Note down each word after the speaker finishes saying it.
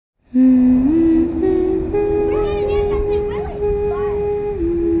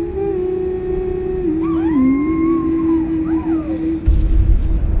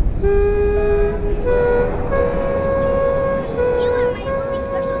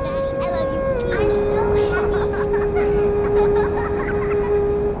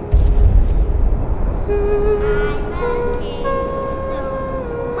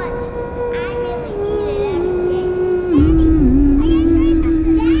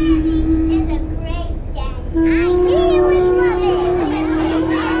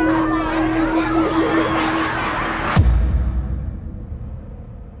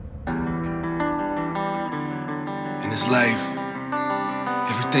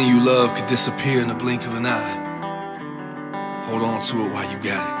Everything you love could disappear in the blink of an eye. Hold on to it while you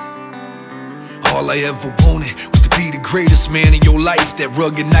got it. All I ever wanted was to be the greatest man in your life. That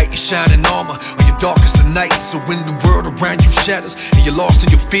rugged knight in shining armor on your darkest of nights. So when the world around you shatters and you're lost in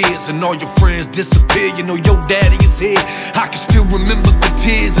your fears and all your friends disappear, you know your daddy is here. I can still remember the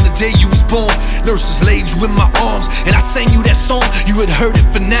tears and the day you was born. Nurses laid you in my arms and I sang you that song. You had heard it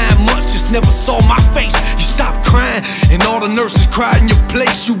for 9 months, just never saw my face. You stopped crying and all the nurses cried in your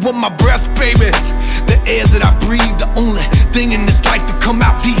place. You were my breath, baby, the air that I breathe, the only thing in this life to come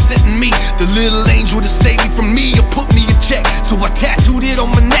out decent in me. The little angel to save me from me, you put me in check. So I tattooed it on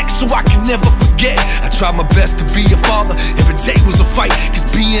my neck so I can never forget. I tried my best to be a father, every day was a fight. Cause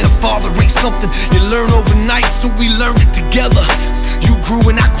being a father ain't something you learn overnight, so we learned it together. You grew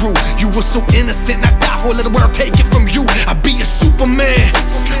and I grew, you were so innocent, I died for a little world, take it from you. I'd be a Superman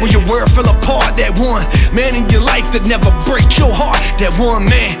when your world fell apart. That one man in your life that never break your heart. That one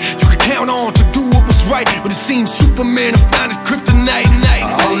man you could count on to do what was right, but it seemed Superman to find his Kryptonite.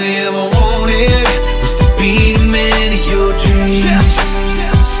 All I ever wanted was to be the man of your dreams,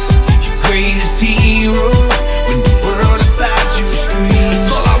 your greatest hero. When the world inside you screams,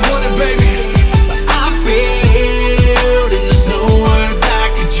 That's all I wanted, baby. but I failed and there's no words I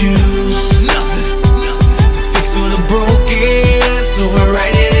could use. Nothing. To fix what I broken, so I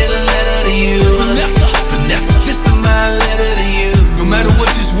write it in a letter to you. Vanessa, This is my letter to you. no matter what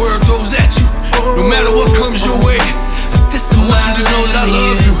this world throws at you, no matter what comes your way, This is I want you to know that I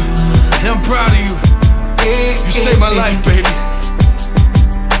love you and I'm proud of you. You saved my life, baby.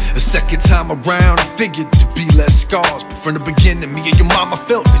 A second time around, I figured there'd be less scars, but from the beginning, me and your mama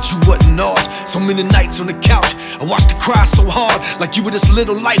felt that you wasn't ours. So many nights on the couch, I watched you cry so hard, like you were this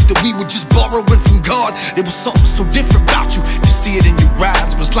little life that we were just borrowing from God. There was something so different about you, you see it in your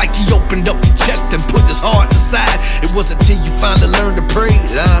eyes. It was like he opened up your chest and put his heart inside. It wasn't till you finally learned to pray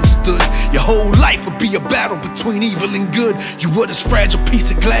that I understood your whole life would be a battle between evil and good. You were this fragile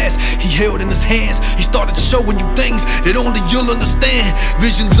piece of glass he held in his hands. He started showing you things that only you'll understand.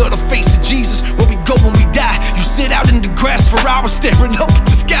 Visions of the face of Jesus, where we go when we die. You sit out in the grass for hours staring up at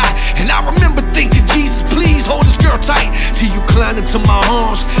the sky, and I remember thinking, Jesus, please hold this girl tight. Till you climbed into my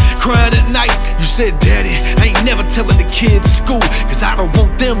arms, crying at night. You said, Daddy, I ain't never telling the kids at school, cause I don't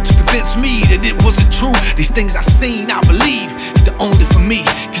want them to convince me that it wasn't true. These things I seen, I believe, they're only for me.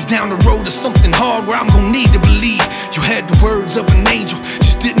 Cause down the road there's something hard where I'm gonna need to believe. You had the words of an angel,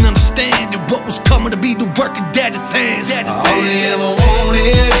 just didn't understand that what was coming to be the work of Daddy's hands. All I ever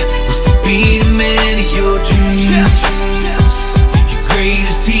wanted was to be the man of your dreams, your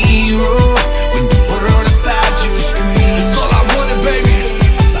greatest hero. When the world inside you screams, That's all I wanted, baby.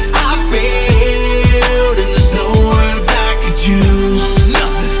 but I failed and there's no words I could use.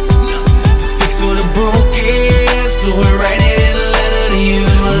 Nothing. To fix what I broken, so I write it in a letter to you.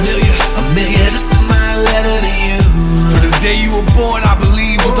 Amelia, this is my letter to you. For the day you were born, I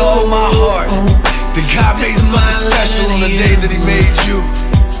believe with all my heart that God made something special on the day that he made you.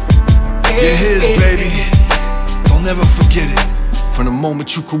 You're his, baby. Don't ever forget it. From the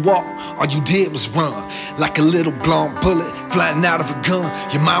moment you could walk, all you did was run, like a little blonde bullet flying out of a gun.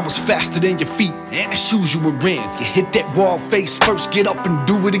 Your mind was faster than your feet and the shoes you were in. You hit that wall face first, get up and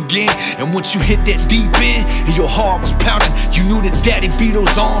do it again. And once you hit that deep end and your heart was pounding, you knew that Daddy beat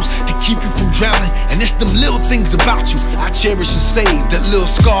those arms to keep you from drowning. And it's them little things about you I cherish and save. That little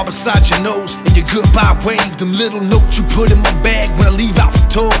scar beside your nose and your goodbye wave. Them little notes you put in my bag when I leave out the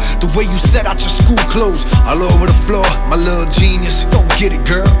door. The way you set out your school clothes all over the floor. My little genius, don't get it,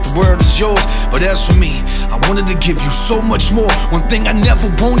 girl, the world is yours. But as for me, I wanted to give you so much more. One thing I never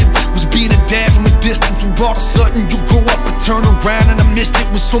wanted was being a dad from a distance, where all of a sudden you grow up and turn around and I missed it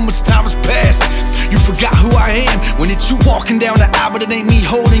when so much time has passed. You forgot who I am when it's you walking down the aisle, but it ain't me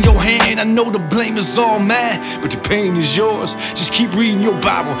holding your hand. I know the blame is all mine, but the pain is yours. Just keep reading your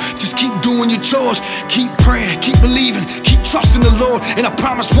Bible, just keep doing your chores, keep praying, keep believing, keep trusting the Lord. And I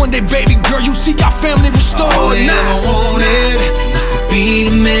promise one day, baby girl, you'll see our family restored. All I ever wanted was to be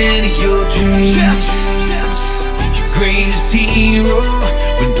the man of your dreams, your greatest hero.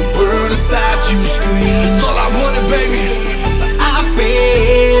 When the world inside you screams, That's all I wanted, baby. but I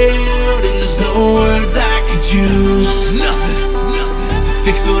failed and there's no words I could use. Nothing. To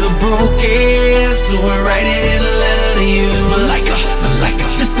fix what I broken, so I write it in a letter to you. Malika.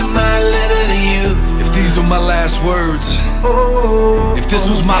 This is my letter to you. If these are my last words, if this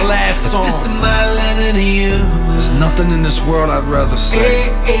was my last song, This is my letter to you. there's nothing in this world I'd rather say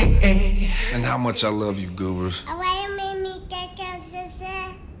than how much I love you, Goobers.